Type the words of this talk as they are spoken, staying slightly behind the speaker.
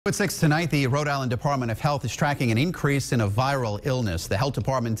At 6 tonight, the Rhode Island Department of Health is tracking an increase in a viral illness. The health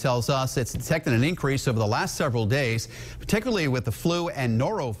department tells us it's detected an increase over the last several days, particularly with the flu and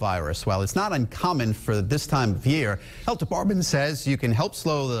norovirus. While it's not uncommon for this time of year, health department says you can help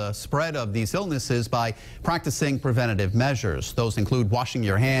slow the spread of these illnesses by practicing preventative measures. Those include washing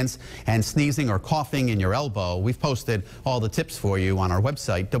your hands and sneezing or coughing in your elbow. We've posted all the tips for you on our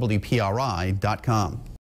website, WPRI.com.